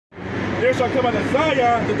there shall come out of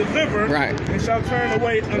Zion to deliver, and shall turn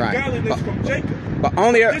away ungodliness from Jacob. But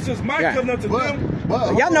only this is my covenant to them.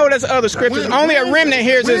 Y'all know there's other scriptures. Only a remnant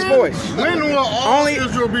hears his voice. When will all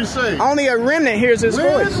Israel be saved? Only a remnant hears his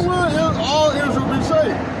voice. When will all Israel be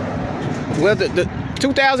saved? Well, the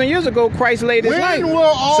 2,000 years ago, Christ laid his life. When will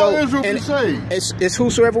all Israel be saved? It's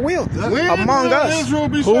whosoever will. Among us.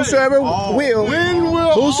 Whosoever will.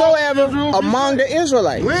 Whosoever among the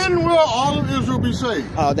Israelites. When will all of Israel be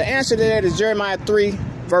saved? The answer to that is Jeremiah 3,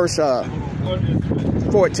 verse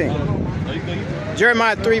 14.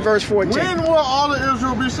 Jeremiah 3, verse 14. When will all of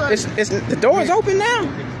Israel be saved? The door is open now.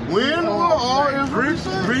 When will all Israel be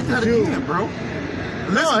saved? Read that again, bro.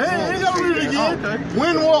 No, he ain't got to read it again. Okay.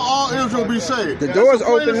 When will all Israel be saved? The door is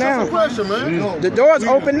open now. Question, man. The door is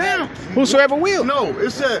open now. Whosoever will. No, it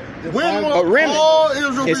said, when will all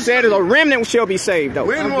Israel be saved? It said a remnant shall be saved,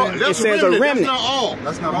 though. It says a remnant. That's not all.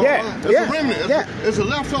 That's not all. That's a remnant. It's a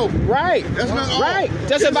leftover. Right. That's not all. Right.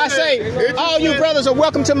 Just if I say, all you brothers are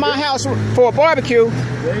welcome to my house for a barbecue,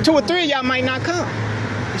 2 or 3 of y'all might not come.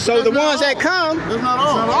 So the ones that come, that's not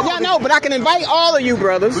all. Yeah, no, but I can invite all of you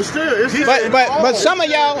brothers. But still, but some of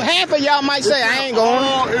y'all, half of y'all might say, I ain't going.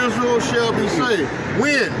 All Israel shall be saved.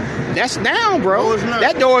 When? That's now, bro. No, it's not.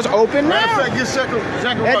 That door's open now.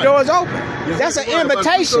 That door's open. That's an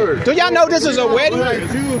invitation. Do y'all know this is a wedding?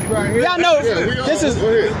 Y'all know this is.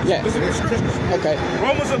 Yeah. Okay.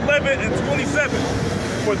 Romans 11 and 27.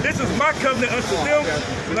 For this is my covenant unto them,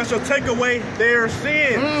 and I shall take away their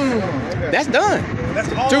sins. That's done.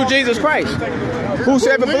 That's all through Jesus Christ.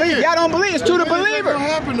 Whosoever believes. Y'all don't believe. It's to the believer.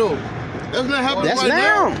 That's not happening. That's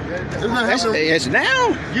now. It's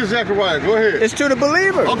now. Get Zechariah. Go ahead. It's to the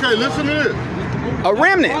believer. Okay, listen to this. A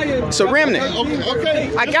remnant. It's a remnant.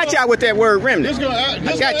 Okay. I got y'all with that word remnant.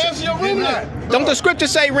 I got you. Don't the scripture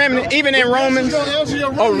say remnant even in Romans?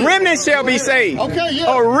 A remnant shall be saved. Okay,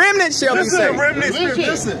 yeah. A remnant shall be saved.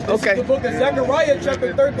 Listen. Okay. The book of Zechariah,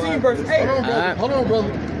 chapter 13, verse 8. Hold on,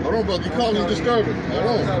 brother. You call me disturbing. Hold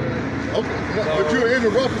on. Okay. No, but you're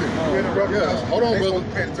interrupting. Yeah. Hold on,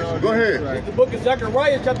 brother. Go ahead. The book of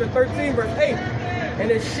Zechariah, chapter 13, verse 8.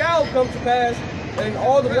 And it shall come to pass that in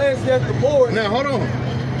all the land saith the Lord. Now, hold on.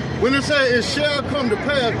 When it says it shall come to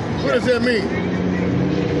pass, what does that mean?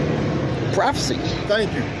 Prophecy.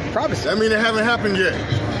 Thank you. Prophecy. That means it haven't happened yet.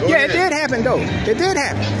 It did happen, though. It did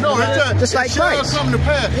happen. No, just like Christ. It shall come to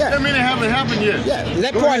pass. Yeah. That means it haven't happened yet. Yeah.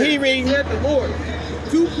 That part he read. Saith the Lord.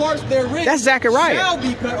 2 parts therein. That's Zechariah. Shall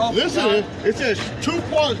be cut off. Listen, it says 2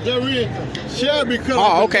 parts therein shall be cut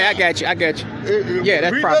off. Oh, okay. I got you. Yeah,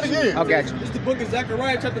 that's prophecy. I got you. It's the book of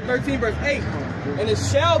Zechariah, chapter 13, verse 8. And it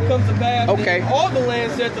shall come to pass that in all the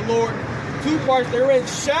land, saith the Lord, 2 parts therein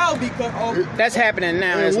shall be cut off. That's happening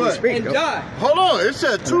now as we speak. And die. Hold on. It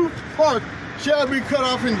said 2 parts shall be cut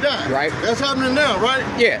off and die. Right. That's happening now, right?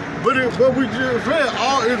 Yeah. But we just read,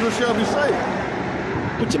 all Israel shall be saved.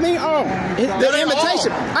 What you mean, all? The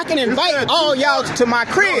invitation. I can invite all y'all to my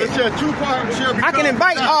crib. It said 2 parts shall be I can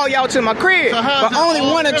invite all y'all to my crib, but only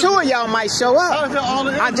 1 or 2 of y'all might show up.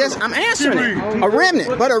 I'm answering it. A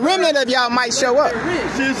remnant, but a remnant of y'all might show up.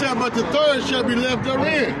 See, it said, but the 3rd shall be left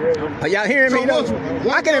therein. Are y'all hearing me though?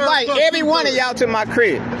 I can invite every one of y'all to my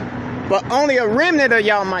crib, but only a remnant of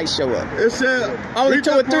y'all might show up. It said only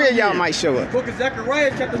 2 or 3 of y'all might show up. Book of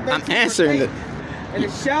Zechariah, chapter 13. I'm answering it. And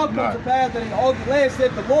it shall come to pass that in all the land,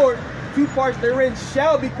 said the Lord, 2 parts therein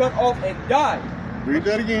shall be cut off and die. Read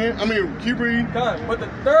that again. Keep reading. But the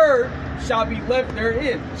 3rd shall be left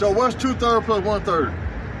therein. So what's 2/3 plus 1/3?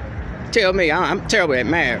 Tell me. I'm terrible at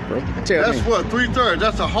math, bro. That's what, 3/3.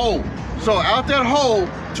 That's a whole. So out that whole,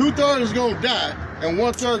 2/3 is going to die and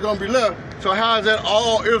 1/3 is going to be left. So how is that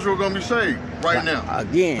all Israel going to be saved right now?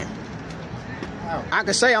 Again, I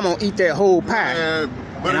can say I'm going to eat that whole pie.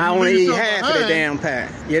 But I only eat half of the damn pie.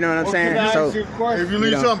 You know what I'm saying? So if you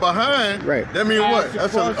leave something behind, that means what?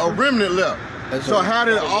 That's a remnant left. So how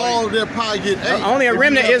did all that pie get ate? Only a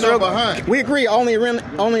remnant Israel. We agree. Only a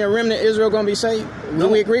remnant Israel gonna be saved. Do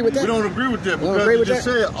we agree with that? We don't agree with that because it just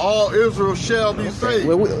said all Israel shall be saved.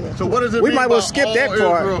 So what does it mean? We might well skip that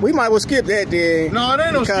part. We might well skip that then. No, it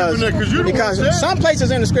ain't no skipping that because some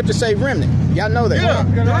places in the scripture say remnant. Y'all know that. Yeah.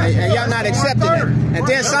 And y'all not accepting it. And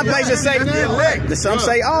then some places say elect. Some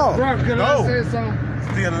say all. No.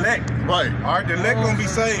 The elect. Right. All right, the elect gonna be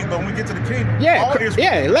saved, but when we get to the kingdom.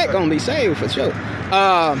 Yeah, elect gonna be saved for sure.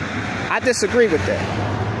 I disagree with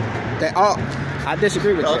that. I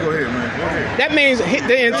disagree with that. Go ahead, man. Go ahead. That means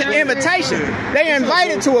the invitation. They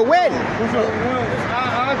invited to a wedding.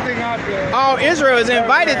 All Israel is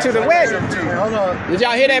invited to the wedding. Hold on. Did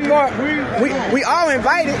y'all hear that part? We all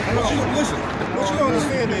invited. Listen, what you don't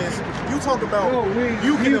understand is you talk about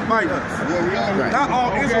you can invite us. Right. Not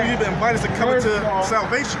all Israel you been invited to come into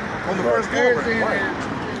salvation on the first floor.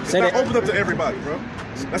 Right. It's not open up to everybody, bro.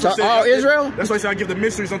 That's what all Israel? That's why I say I give the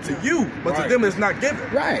mysteries unto you, but to them it's not given.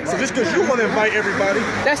 Right. So just because you want to invite everybody,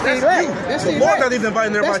 that's the elect. That's the Lord not even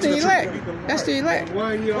inviting everybody to the elect. That's the elect.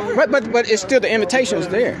 But it's still the invitation's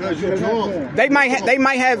there. They might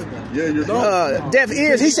have deaf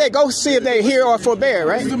ears. He said, go see if they hear or forbear,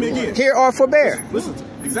 right? Listen to me again. Hear or forbear. Listen to me.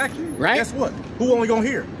 Exactly. Right. Guess what? Who only gonna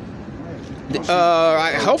hear?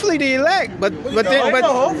 Hopefully the elect, but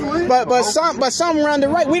some run the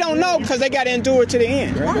right. We don't know because they got to endure to the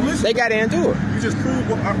end. Right? They got to endure. You just proved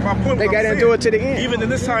my point. They got to endure to the end. Even in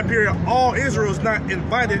this time period, all Israel is not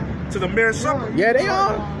invited to the marriage supper. Yeah, they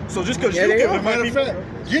are. So just because you get invited,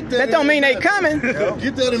 that don't mean they coming.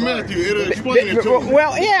 Get that in Matthew. It'll explain it to you.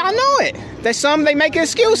 Well, yeah, I know it. There's some they make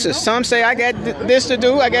excuses. Some say I got this to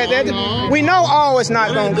do. I got that. We know all is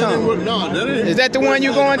not going to come. Is that the one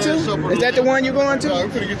you going to? Is that the one you going to? No, we're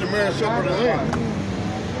going to get the marriage supper of the Lamb.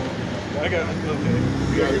 I got it.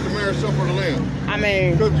 You got to get the marriage supper of the Lamb. I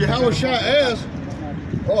mean, because Yahushua asked,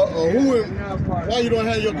 why you don't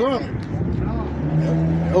have your garment?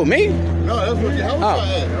 Oh, me? No, that's what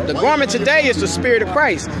Yahushua asked. The garment today is the Spirit of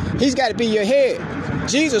Christ. He's got to be your head.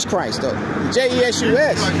 Jesus Christ, though.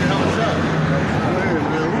 J-E-S-U-S. We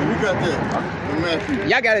got that.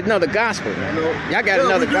 Y'all got to know the gospel. Y'all got to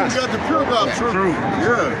know the gospel. You got the pure gospel. True.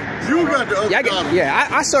 Yeah. You got the other gospel. Yeah,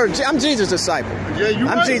 I serve. I'm Jesus' disciple. Yeah,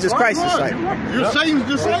 I'm Jesus Christ's disciple. You're Satan's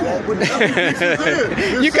disciple.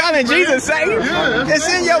 You calling Jesus Satan? Yeah, it's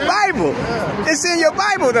in your Bible. It's in your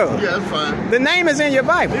Bible, though. Yeah, that's fine. The name is in your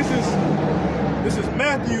Bible. This is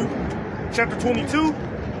Matthew chapter 22,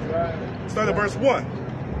 start at verse 1.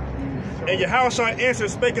 And Yahushua answered,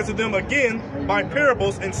 spake unto them again by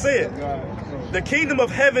parables, and said, the kingdom of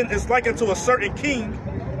heaven is like unto a certain king,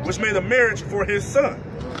 which made a marriage for his son,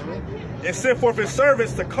 and sent forth his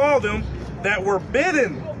servants to call them that were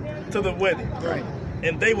bidden to the wedding. Right.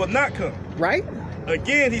 And they will not come. Right.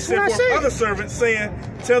 Again, he sent forth other servants, saying,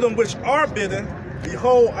 tell them which are bidden,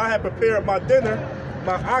 behold, I have prepared my dinner,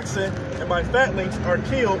 my oxen and my fatlings are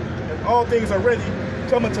killed, and all things are ready,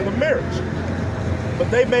 come unto the marriage. But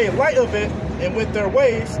they made light of it, and went their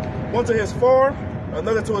ways, one to his farm,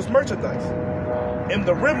 another to his merchandise. And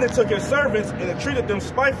the remnant took his servants, and entreated them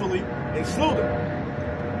spitefully, and slew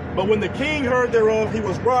them. But when the king heard thereof, he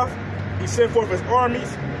was wroth. He sent forth his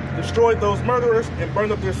armies, destroyed those murderers, and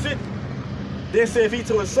burned up their city. Then said he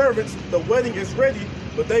to his servants, the wedding is ready,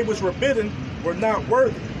 but they which were bidden were not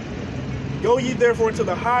worthy. Go ye therefore into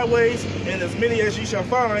the highways, and as many as ye shall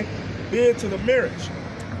find, bid to the marriage.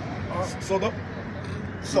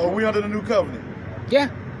 So we under the new covenant. Yeah.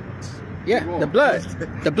 Yeah, the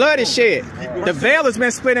blood is shed. The veil has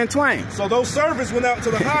been split in twain. So those servants went out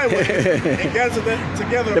to the highway and gathered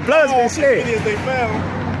together the blood's been shed. As many as they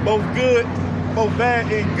found, both bad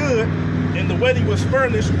and good, and the wedding was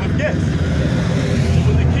furnished with guests.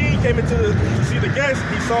 When the king came to see the guests,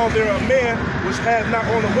 he saw there a man which had not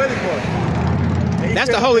on a wedding garment.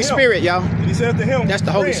 That's the Holy Spirit, y'all. And he said to him, that's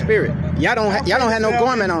the Holy Spirit. Y'all don't have no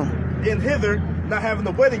garment on. And hither, not having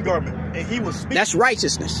the wedding garment. And he was speaking. That's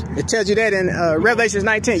righteousness. It tells you that in Revelation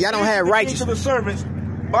 19. Y'all don't have righteousness. To the servants,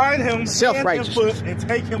 bind him hand and foot, and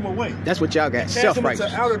take him away. That's what y'all got.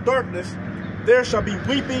 Self-righteousness. Into outer darkness, there shall be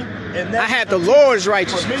weeping and I have the Lord's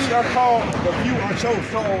righteousness. For many are called, but few are chosen.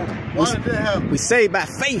 So why did that happen? We saved by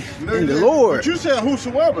faith in the Lord. But you said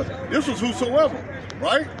whosoever. This was whosoever,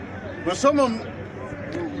 right? But some of them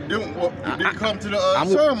didn't come to the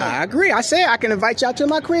ceremony. I agree. I said I can invite y'all to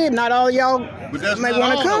my crib. Not all y'all may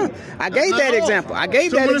want to come. I gave that example. I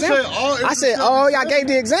gave that example. I said, I gave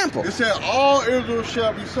the example. It said all Israel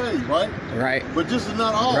shall be saved, right? Right. But this is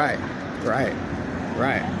not all. Right.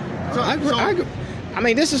 So, I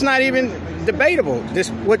mean, this is not even debatable. This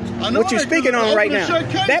what you're speaking on right now.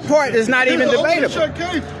 That part is not even debatable.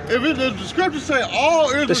 If the scripture say all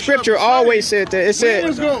Israel, the scripture always said that. It said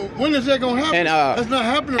when is that going to happen? And that's not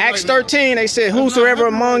happening. Acts 13, they said, whosoever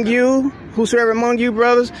among you,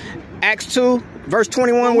 brothers. Acts 2, verse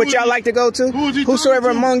 21, which y'all like to go to. Whosoever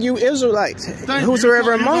among you Israelites.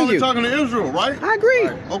 Whosoever among you. Talking to Israel, right? I agree.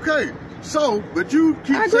 Right. Okay, so but you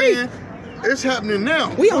keep saying it's happening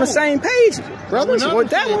now. We on the same page, brothers. We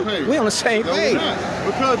on the same page.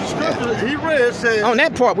 Because the scripture he read says on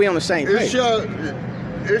that part we on the same page.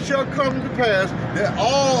 It shall come to pass that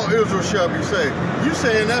all Israel shall be saved. You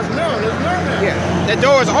saying that's now? That's not now. Yeah, the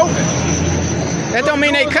door is open. That don't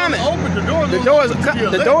mean they coming. The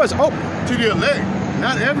door is open to the elect,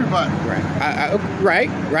 not everybody.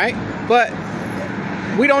 Right. But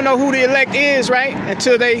we don't know who the elect is, right?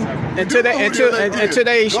 Until they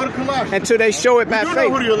show it by faith. You know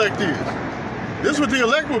who the elect is. This is what the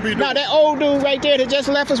elect will be doing. Now that old dude right there that just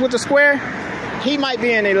left us with the square, he might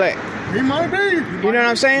be an elect. He might be. You know what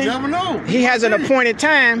I'm saying? You never know. He has an appointed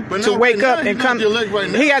time to wake up and come.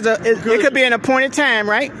 He has it could be an appointed time,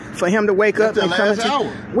 right, for him to wake up and come.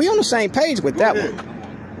 We on the same page with that one.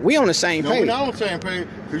 We on the same page. We're not on the same page.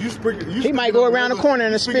 He might go around the corner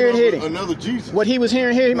and the spirit hit him. Another Jesus. What he was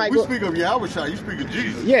hearing here, he might go. We speak of Yahweh Shai. You speak of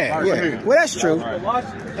Jesus. Yeah, yeah. Well, that's true.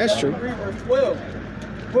 That's true. 3 verse 12.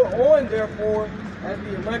 Put on, therefore, as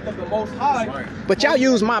the elect of the Most High. But y'all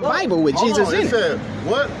use my Bible with Jesus in it. Said,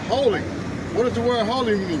 what? Holy. What does the word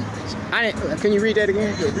holy mean? Can you read that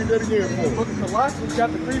again? Yeah, read that again for me. Book of Colossians,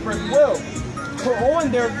 chapter 3, verse 12. Put on,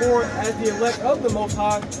 therefore, as the elect of the Most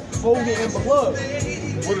High, holy and beloved.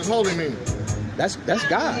 What does holy mean? That's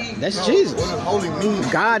God. That's Jesus. What does holy mean?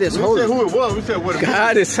 God is holy. We said who it was. We said what it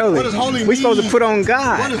God is holy. What does holy mean? We're supposed to put on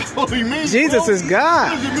God. What does holy mean? Jesus is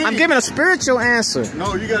God. What does it mean? I'm giving a spiritual answer.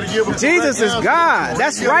 No, you got to give a Jesus is God.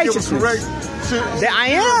 That's righteousness. That I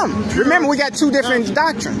am. Remember, we got two different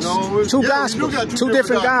doctrines. No, two gospels. Two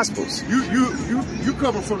different gospels. You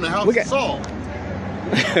coming from the house of Saul.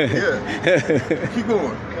 Yeah. Keep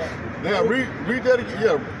going. Now read that again.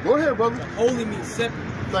 Yeah, go ahead, brother. Holy means separate.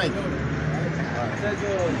 Thank you.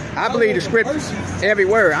 I believe the scripture, every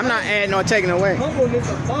word. I'm not adding or taking away. Humbleness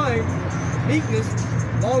of mind, meekness,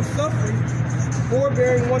 long suffering,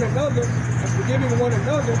 forbearing one another, and forgiving one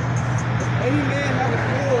another. If any man have a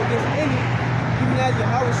quarrel against any, even as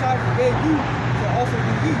Yahweh Shai forgave you, shall also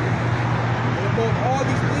do ye. And above all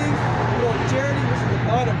these things, put on charity, which is the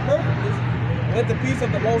bond of perfectness, and let the peace of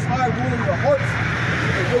the Most High rule in your hearts,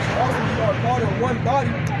 in which also ye are called in one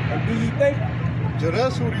body, and be ye thankful. So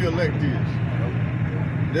that's who the elect is.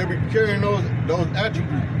 They be carrying those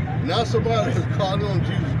attributes. Not somebody that's calling on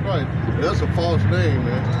Jesus Christ. That's a false name,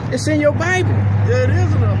 man. It's in your Bible. Yeah, it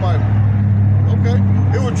is in our Bible. Okay.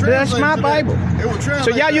 It would translate. That's my Bible. It would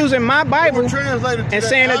translate. So y'all using my Bible and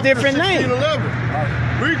saying a different name. 11.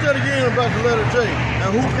 Read that again about the letter J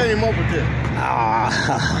and who came up with that.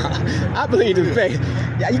 I believe the faith.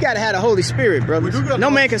 You got to have the Holy Spirit, brother. No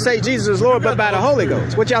man can say Jesus is Lord but by the Holy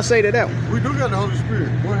Ghost. What y'all say to that? We do got the Holy Spirit.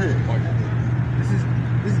 Go ahead.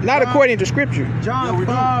 This is not according to Scripture. John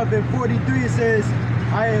 5 and 43 it says,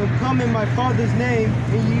 I am come in my Father's name,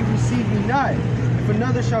 and ye receive me not. If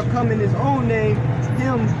another shall come in his own name,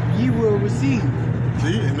 him ye will receive.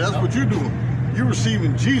 See, and that's what you're doing. You're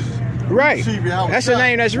receiving Jesus. Right. That's the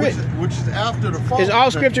name that's written. Which is after the Father. Is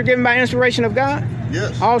all Scripture given by inspiration of God?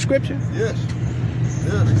 Yes. All Scripture? Yes.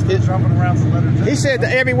 Yes. Jumping around the letter J. He said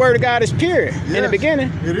that every word of God is pure in the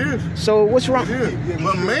beginning. It is. So what's wrong? It is.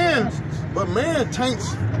 But man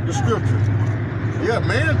taints the Scripture. Yeah,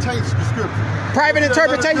 man taints the Scripture. Private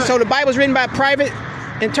interpretation. So the Bible's written by private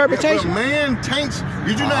interpretation. Yeah, but man taints.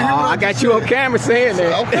 Did you not hear what I got you on camera saying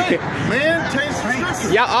that? Okay. Man taints the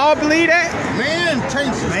Scripture. Y'all all believe that? Man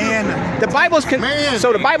taints the Scripture. The Bible's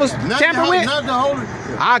so the Bible's tampered with? Not the Holy.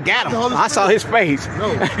 I got him. I saw his face.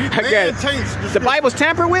 No. I got it. The Bible's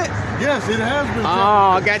tampered with? Yes, it has been.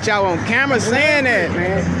 Oh, I got y'all on camera saying that,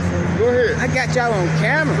 man. Go ahead. I got y'all on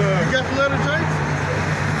camera. You got the letter J?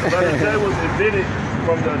 Letter J was invented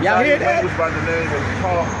from the Italian language by the name of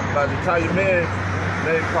called by the Italian man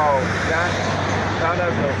named called John.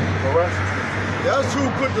 That's who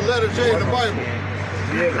put the letter J in the Bible.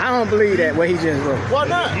 I don't believe that what he just wrote. Why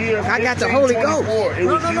not? I got the Holy Ghost. No.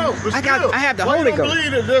 I have the Holy Ghost. Why you don't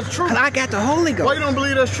believe that that's true? I got the Holy Ghost. Why you don't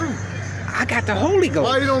believe that's true? I got the Holy Ghost.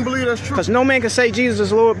 Why you don't believe that's true? Because no man can say Jesus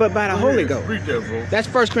is Lord but by the Holy Ghost. Read that, bro. That's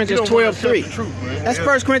 1 Corinthians 12:3. That's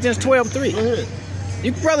 1 Corinthians 12:3.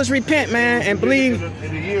 You brothers repent, man, and believe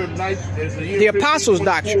in the year the apostles'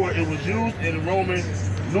 doctrine. It was used in Roman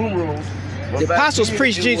numerals. The apostles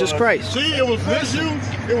preached Jesus Christ. See, it was first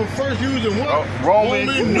used in what? Roman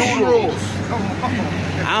numerals.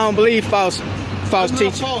 I don't believe false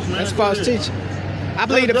teaching. That's false teaching. I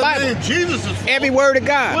believe the Bible. Jesus is every word of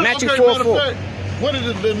God. Matthew 4:4. Where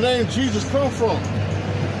did the name Jesus come from?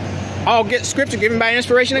 All get Scripture given by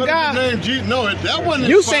inspiration of God. The name Jesus? No, that wasn't.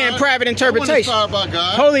 You saying private interpretation? By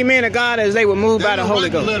God. Holy men of God as they were moved by the Holy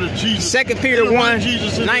Ghost. 2 Peter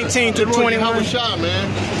 1:19 to 21.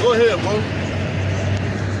 Go ahead, bro.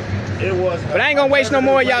 It was. But I ain't gonna waste no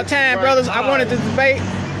more of y'all time, brothers. I wanted to debate.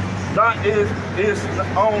 Not his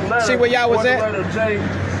own letter. See where y'all was at? Letter J,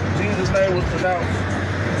 Jesus' name was pronounced.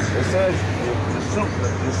 It says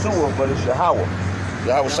Yeshua, but it's Yahweh.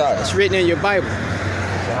 Yahweh Shai. It's written in your Bible.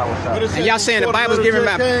 And y'all saying the Bible's given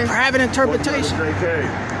by private interpretation.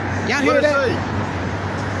 Y'all hear that?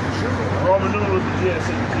 Roman numerals, it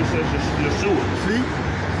says Yeshua. See?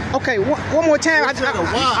 Okay, one more time.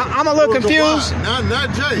 I'm a little It was confused.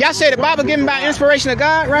 Not J. Y'all say the Bible given by inspiration of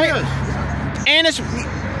God, right? Yes. And it's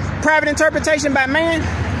private interpretation by man?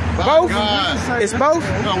 Both? God. It's both?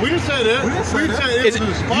 No, we didn't say that. We said it's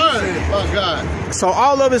inspired by God. So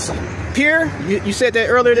all of it's pure? You said that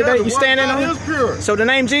earlier today? The You standing word on God it? is pure. So the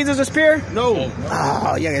name Jesus is pure? No.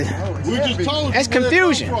 Oh, yeah. We just told you. That's where it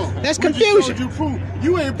confusion. come from. That's We just confusion. told you proof.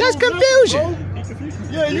 You ain't That's proved confusion. nothing, bro.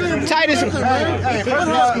 Yeah, you ain't Titus. proved nothing, man.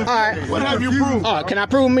 All right. What have you proved? Can I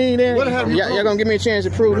prove me then? What have you Y'all proved? gonna give me a chance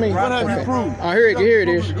to prove me? What have you proved? Oh, here it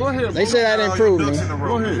is. Go ahead. They said I didn't prove me.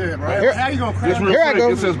 Go ahead. Just real Here I quick,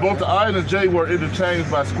 go. it says both the I and the J were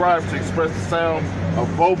interchanged by scribes to express the sound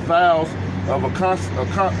of both vowels of a consonant.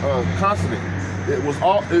 It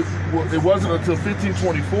wasn't until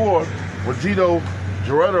 1524 when Gino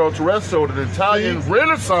Girardo the Italian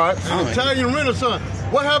Renaissance. Italian Renaissance.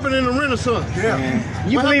 What happened in the Renaissance? Yeah.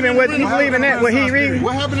 You believe in that what he read?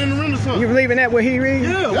 What happened in the Renaissance? You believe in that what he read?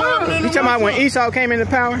 Yeah. What happened in the You talking about when Renaissance? Esau came into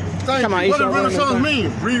power? Thank you. What does Renaissance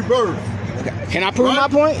mean? Rebirth. Can I prove my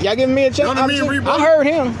point? Y'all giving me a chance? Don't it mean rebirth? I heard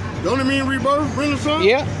him. Don't it mean rebirth? Renaissance?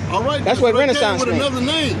 Yeah. All right. That's what Renaissance with means. another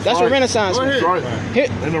name. That's what Renaissance Go means. ahead. Right.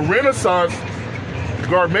 In the Renaissance,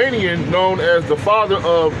 Garmanian, known as the father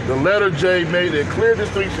of the letter J, made a clear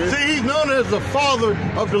distinction. See, he's known as the father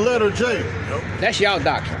of the letter J. That's y'all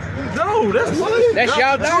doctrine. No, that's what. That's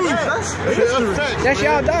y'all doctrine. That's history. That's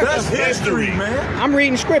y'all doctrine. That's history, man. I'm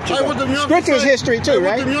reading scripture. Hey, what them youngsters Scripture is say? history too, Hey, what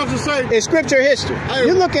right? them youngsters say? It's scripture history. Hey,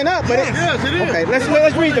 You're looking up, but yes, it is. Okay,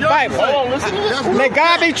 let's read the Bible. Hold on, listen to this. Let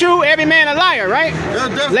God be true, every man a liar, right?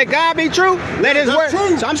 That's Let God be true, let his word. That's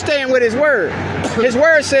true. So I'm staying with his word. His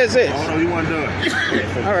word says this. Oh, no, you weren't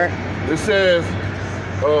done. All right. It says,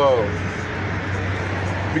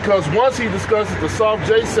 because once he discusses the soft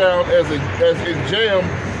J sound as in jam,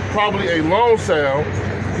 probably a long sound,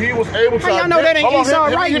 he was able to. How y'all know that ain't Esau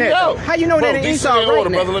writing that, though? How you know that ain't Esau writing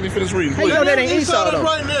writing brother? that? Let me finish reading. How you know that ain't Esau,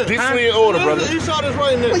 though? Decently in order, brother. Esau that's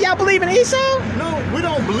right there. Well, y'all believe in Esau? No, we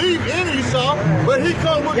don't believe in Esau, but he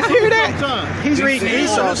come with Y'all truth hear that? sometimes. He's reading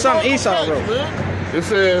Esau, something Esau wrote. It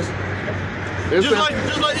says, Just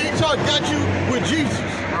like Esau got you with Jesus.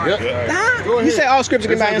 Huh? You said all scripture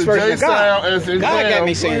can by inspiration of God. God got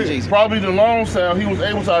me saying Jesus. Probably the long sound, he was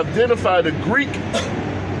able to identify the Greek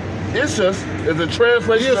Ishus as a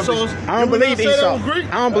translation of the... I don't believe Esau. I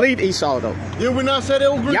don't believe Esau, though. Did we not say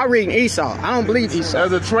that was Greek? Y'all reading Esau. I don't believe Esau.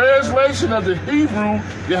 As a translation of the Hebrew,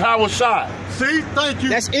 Yahweh Shai. See, thank you.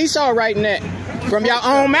 That's Esau writing that. From y'all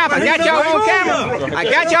own mouth. I got y'all on camera. I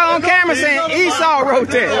got y'all on camera saying Esau wrote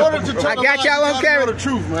that. I got y'all on camera.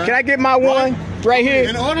 Can I get my one right here?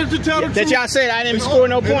 In order to tell the truth. That y'all said I didn't score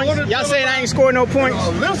no points? Y'all said I ain't scored no points?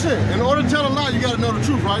 Listen, in order to tell a lie, you got to know the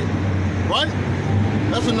truth, right? Right?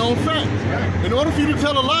 That's a known fact. In order for you to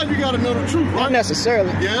tell a lie, you got to know the truth, right? Not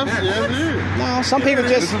necessarily. Yes, it is. No, some people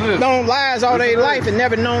just known lies all their life and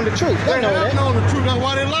never known the truth. They know They that. know the truth. That's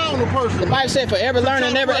why they lie on the person. The Bible said, forever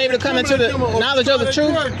learning, never able to come into the knowledge of the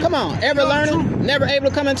truth. Come on, ever learning, never able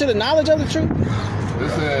to come into the knowledge of the truth.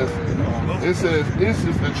 It says, this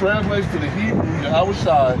is the translation to the Hebrew, Yahweh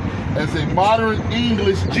Shai, as a modern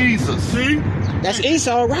English Jesus. See? That's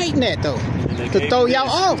Esau writing that, though. To throw y'all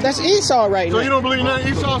off. That's Esau writing So that. you don't believe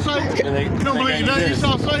nothing Esau say? You don't believe nothing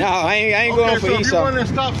Esau say? No, I ain't going for so if you Esau. run that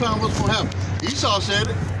stop sign, what's going to happen? Esau said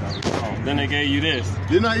it. Then they gave you this.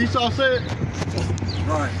 Didn't not Esau say it?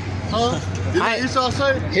 Right. Huh? Didn't Esau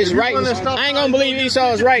say it? His writings. I ain't gonna believe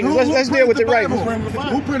Esau's writings. Let's deal with the writings.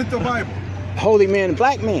 Who printed the Bible? Holy man and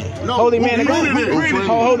black man. No, Holy who man and black printed man. it?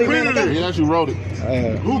 Holy man and black He actually wrote it.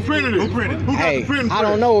 Who printed it? Who printed it? Who got Hey, the printing I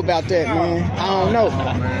don't know about that, man. I don't know.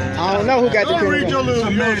 I don't know who got the Don't read your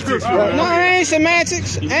printing. little scripture. No, it ain't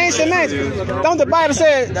semantics. It ain't semantics. Don't the Bible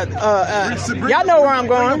say, y'all know where I'm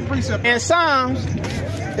going. In Psalms,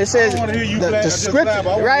 it says the scripture,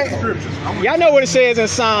 right? Y'all know what it says in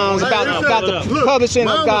Psalms about the publishing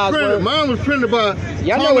of God's word. Mine was printed by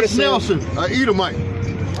Y'all know what it Thomas says. Nelson, an Edomite.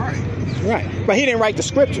 Right. But he didn't write the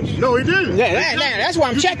scriptures. No, he didn't. That's why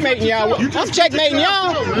I'm checkmating y'all. I'm checkmating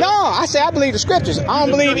y'all. No, I say I believe the scriptures. I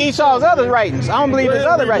don't believe Esau's other writings. I don't believe his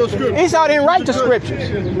other writings. Esau didn't write the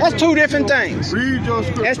scriptures. That's two different things. Read your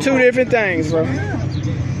scripture. That's two different things, bro.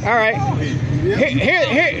 All right.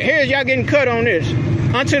 Here's y'all getting cut on this.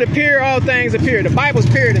 Unto the pure, all things are pure. The Bible's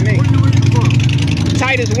pure to me. Where you reading from?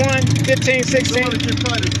 Titus 1, 15, 16. Somebody get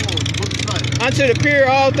Titus for us. What's the Titus? Unto the pure,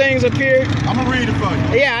 all things are pure. I'm going to read it for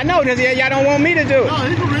you. Yeah, I know. Y'all don't want me to do it. No,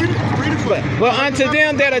 he can read it. Read it for you. But unto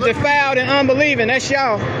them that are defiled and unbelieving, that's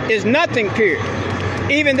y'all, is nothing pure.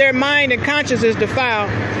 Even their mind and conscience is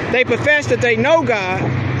defiled. They profess that they know God,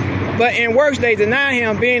 But in works they deny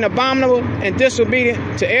him, being abominable and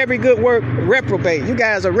disobedient to every good work, reprobate. You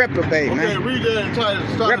guys are reprobate, man. Okay, read that in Titus.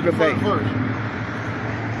 Reprobate. First.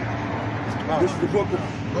 This is the book of,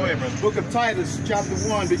 Go ahead, brother. book of Titus, chapter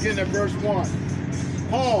 1, beginning at verse 1.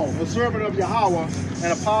 Paul, a servant of Yahweh,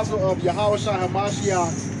 an apostle of Yahweh Shai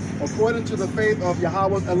HaMashiach, according to the faith of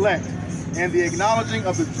Yahweh's elect, and the acknowledging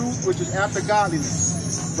of the truth which is after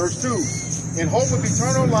godliness. Verse 2. In hope of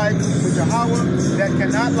eternal life, which Yahweh that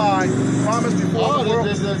cannot lie, promised before the world.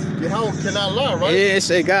 Yahweh cannot lie, right? It didn't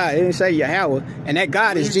say God. It didn't say Yahweh. And that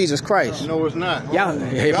God is Jesus Christ. No, it's not. Y'all,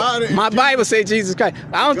 my Bible says Jesus Christ.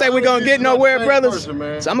 I don't think we're going to get nowhere, brothers. So I'm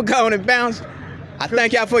going to go on and bounce. I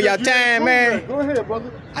thank y'all for your time, man. Go ahead,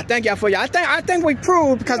 brother. I thank y'all for y'all. I think we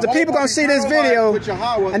proved, because the people gonna see this video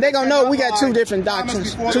and they gonna know we got two different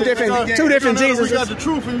doctrines, two different Jesus. We got the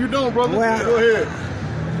truth and you don't, brother. Well, go ahead.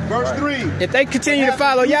 Verse 3. If they continue to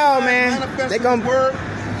follow y'all, man, they gonna.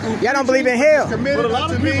 Y'all don't believe in hell. But a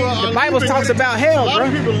lot of people The Bible talks about hell, bro. A lot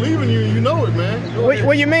of people leaving you, and you know it, man.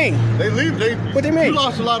 What do you mean? They leave. What do you mean? You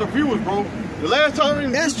lost a lot of viewers, bro. The last time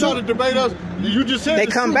you tried to debate us, you just said they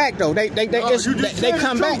come back though. They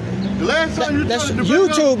come back. The last time you tried to debate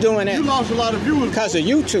YouTube us, doing that. You lost a lot of viewers because of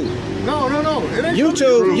YouTube. No. It ain't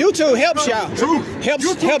YouTube helps y'all.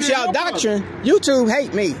 Helps y'all doctrine. YouTube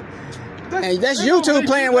hate me. And that's YouTube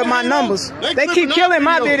playing with my numbers. They keep killing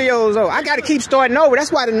my videos though. I gotta keep starting over.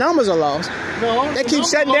 That's why the numbers are lost. They keep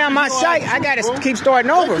shutting down my site. I gotta keep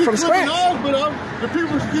starting over from scratch.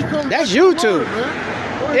 That's YouTube.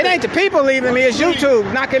 It ain't the people leaving me, it's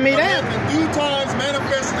YouTube knocking me down. In due times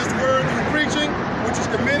manifest this word through preaching, which is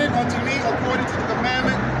committed unto me according to the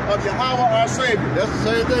commandment of Yahweh our Savior. That's the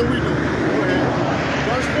same thing we do. Go ahead.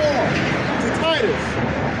 Verse 4. To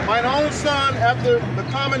Titus, mine own son after the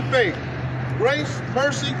common faith, grace,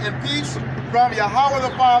 mercy, and peace from Yahweh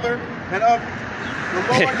the Father and of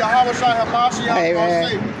the Lord Yahweh Shai HaMashiach our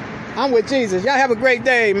Savior. I'm with Jesus. Y'all have a great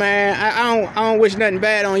day, man. I don't wish nothing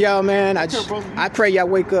bad on y'all, man. I pray y'all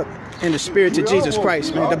wake up in the spirit to Jesus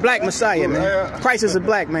Christ, man. The black Messiah, man. Christ is a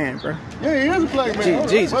black man, bro. Yeah, he is a black man.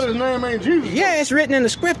 Jesus. But his name ain't Jesus. Yeah, it's written in the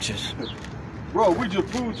scriptures. Bro, we just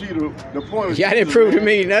proved to you the point. Y'all didn't prove to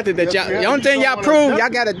me nothing that y'all. The only thing y'all proved, y'all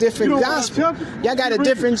got a different gospel. Y'all got a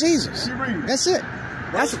different Jesus. That's it.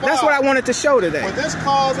 That's what I wanted to show today. For this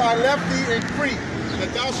cause I left thee in Crete,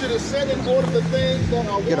 that thou shouldest set in order the things that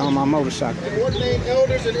are Get on my motorcycle. and ordain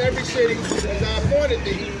elders in every city as I appointed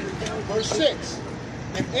thee. Verse 6.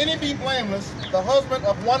 If any be blameless, the husband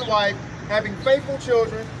of one wife, having faithful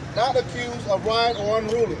children, not accused of riot or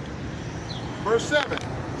unruly. Verse 7.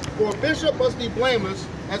 For a bishop must be blameless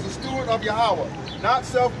as a steward of Yahweh, not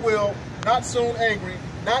self-willed, not soon angry,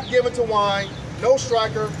 not given to wine, no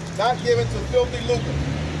striker, not given to filthy lucre.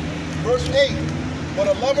 Verse 8. But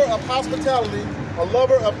a lover of hospitality, a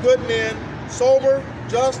lover of good men, sober,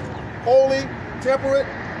 just, holy, temperate,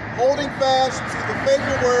 holding fast to the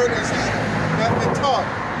faithful word as he hath been taught,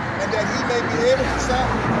 and that he may be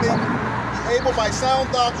able by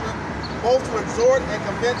sound doctrine both to exhort and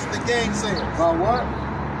convince the gainsayers. By what?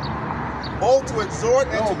 Both to exhort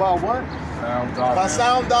and by what? By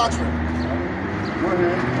sound doctrine. Go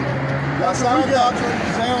ahead. By sound doctrine.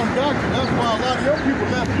 Sound doctrine. That's why a lot of your people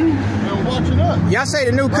left you and watching us. Y'all say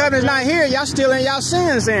the new covenant's not here. Y'all still in y'all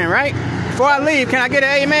sins then, right? Before I leave, can I get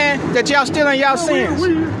an amen that y'all still in y'all sins?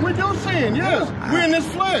 We do sin, yes. We're in this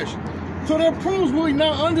flesh. So that proves we're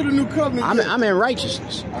not under the new covenant. I'm in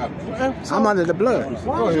righteousness. I'm under the blood.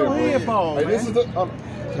 Why is your head bald, man? This is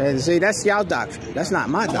the, see, that's y'all doctrine. That's not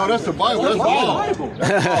my doctrine. Oh, that's the Bible. That's the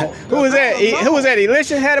Bible. Who was that? Who was that?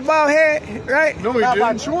 Elisha had a bald head, right? No, he Not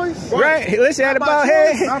by didn't. choice. Right? Elisha had a bald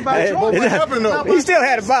head. Not by choice. But what happened though? He still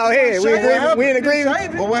had a bald head. We in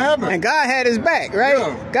agreement. But what happened? And God had his back, right?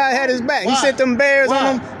 Yeah. God had his back. He Why? sent them bears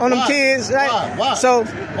Why? on them Why? kids, right? Why? So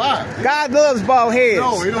Why? God loves bald heads.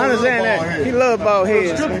 No, he don't Understand love bald that? heads. He loves bald The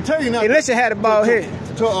heads. scripture tell you not to- Elisha had a bald head.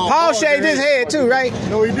 Paul bald shaved his head too, right?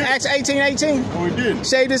 No, he didn't. Acts 18:18. No, he didn't.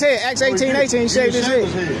 Shaved his head. Acts 18:18. He shaved his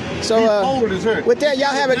head. So folded his hair. with that, y'all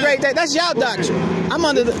have a great day. That's y'all doctrine. I'm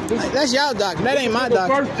under the. That's y'all doctrine. That ain't my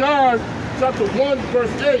doctrine. 1 John chapter 1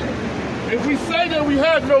 verse 8. If we say that we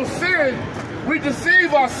have no sin, we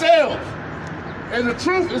deceive ourselves, and the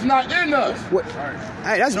truth is not in us.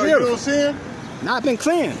 Hey, that's No, you beautiful. don't sin? Now I've been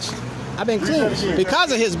cleansed. I've been cleansed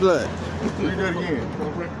because of His blood. Read that again.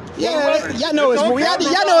 Yeah, y'all know it's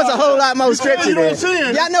a whole lot more scripture there.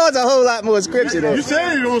 Y'all know it's a whole lot more scripture there. You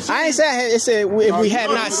said you don't sin. I ain't saying it said if we had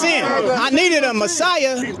not sinned. I needed a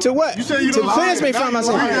Messiah to what? To cleanse me from my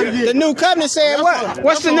sin. The new covenant said what?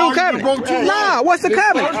 What's the new covenant? Nah, what's the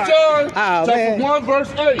covenant? Oh man. 1 verse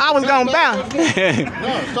 8. I was gonna bounce.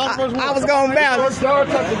 I was gonna bounce. 1 John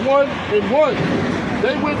chapter 1 and 1.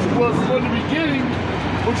 They which was from the beginning,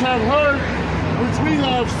 which have heard, which we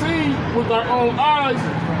have seen with our own eyes,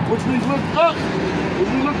 which we looked up, which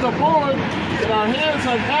we looked upon, and our hands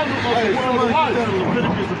have handled of the world of life.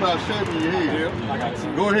 Leviticus about shaving your head. I got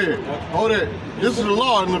you. Go ahead. Hold it. This is the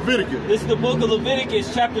law in Leviticus. This is the book of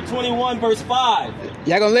Leviticus, chapter 21, verse 5.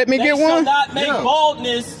 Y'all gonna let me They get shall one? not make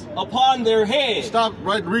baldness upon their head. Stop.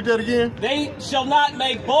 Right. Read that again. They shall not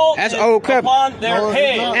make baldness That's old covenant. upon their No, it's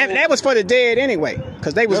head. not. And that was for the dead anyway,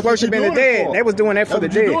 because they was That's what worshiping you're the doing it dead. for. They was doing that for the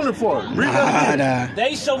That's what dead. you're doing it for. Read that again.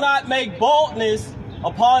 They shall not make baldness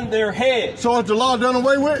upon their head. So is the law done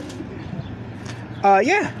away with?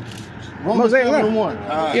 Yeah. Romans Mosaic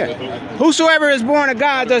 7:1. Yeah. Whosoever is born of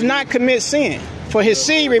God does not commit sin, for his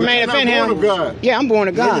seed remaineth But in you're him. not born of God. Yeah, I'm born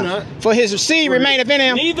of No, you're God. not. For his seed remaineth in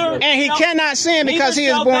him, Neither and he shall- cannot sin because he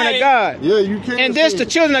is neither born shall of God. Yeah, you can't. And this the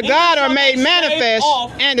children of Neither God are shall made they shave manifest,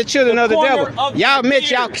 off and the children the of the corner devil. of Y'all their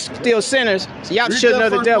admit y'all beard. still sinners. So y'all the Read children that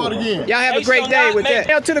of the first devil. part again. Y'all have a They great shall day not with make- that.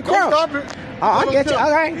 Nail to the Don't cross. stop it. Oh, I get you.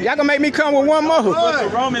 All right, y'all gonna make me come with one more.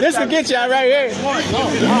 This will get y'all right here.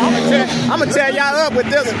 I'm gonna tell y'all up with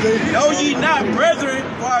this. Know ye not, brethren,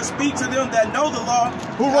 for I speak to them that know the law.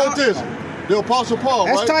 Who wrote this? The Apostle Paul,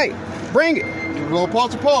 That's right? tight. Bring it. The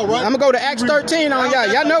Apostle Paul, right? I'm gonna go to Acts 13 on y'all.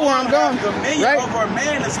 Y'all know where I'm going, Dominion right? over a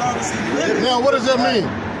man as long as he lives. Now, what does that mean?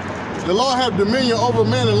 The law have dominion over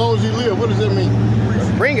man as long as he live. What does that mean?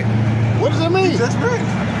 Bring it. What does that mean? That's right.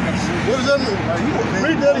 What does that mean?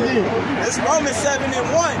 Read that again. It's Romans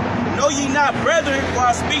 7:1. Know ye not, brethren, for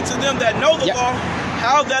I speak to them that know the law,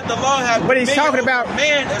 how that the law hath But he's dominion talking over about- a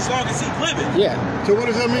man as long as he liveth. Yeah. So what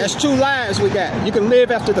does that mean? That's two lives we got. You can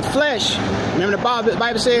live after the flesh. Remember the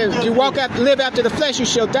Bible says, if you live after the flesh, you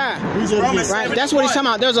shall die. Romans Right? That's what he's talking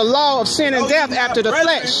about. There's a law of sin and death after the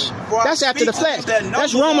flesh. That's after the flesh.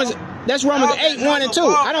 That's Romans 8, 1 and 2.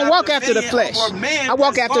 I don't walk after the flesh. I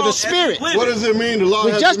walk after the spirit. What does it mean the law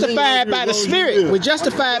We're has justified dominion by the over you as long as you spirit. live? We're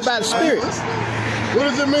justified by the spirit. What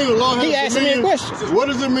does it mean the law has He asked me a dominion? question. What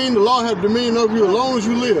does it mean the law has dominion over you as long as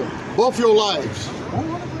you live? Both your lives.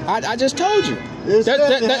 I just told you. It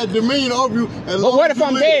says it has dominion over you as long But what as if you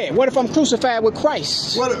I'm live. dead? What if I'm crucified with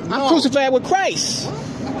Christ? I'm crucified with Christ.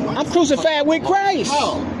 I'm crucified with Christ.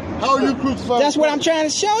 How? How are you crucified? That's what I'm trying to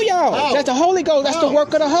show y'all. How? That's the Holy Ghost. That's the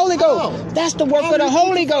work of the Holy Ghost. How? That's the work of the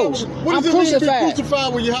Holy Ghost. What I'm does it mean to be crucified.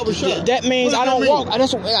 crucified when you have a shot? That means I don't walk.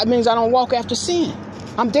 That means I don't walk after sin.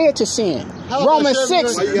 I'm dead to sin. How Romans about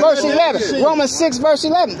 6 shedding verse your- 11. Romans 6 verse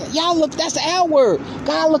 11. Y'all look. That's our word.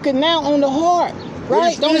 God looking now on the heart.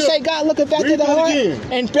 Right? Don't it say God looketh after Read the that heart? again.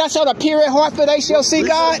 And that's how the pure at heart for they shall see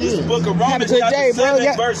God. that again. Book of Have a Romans good chapter day, bro.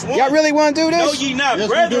 7, verse 1. Y'all really want to do Know this? ye not, Yes,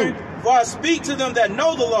 we brethren, do. for I speak to them that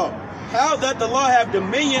know the law, how that the law have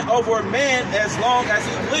dominion over a man as long as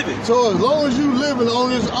he liveth. So as long as you living on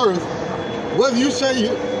this earth, whether you say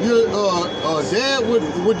you're dead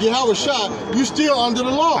with Yahweh shot, you still under the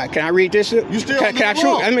law. All right, can I read this? You still Can under I the true?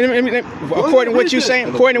 law. According to what read you this. saying,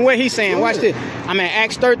 according to what he's saying, watch this. I'm at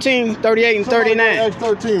Acts 13, 38 and Somebody 39. go to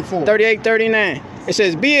Acts 13 for 38, 39. It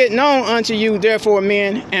says, be it known unto you, therefore,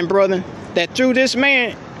 men and brethren, that through this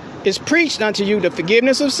man is preached unto you the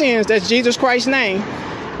forgiveness of sins, that's Jesus Christ's name,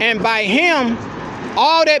 and by him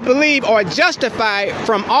all that believe are justified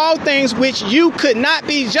from all things which you could not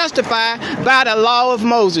be justified by the law of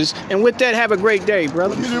Moses. And with that, have a great day,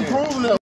 brother. You didn't prove that.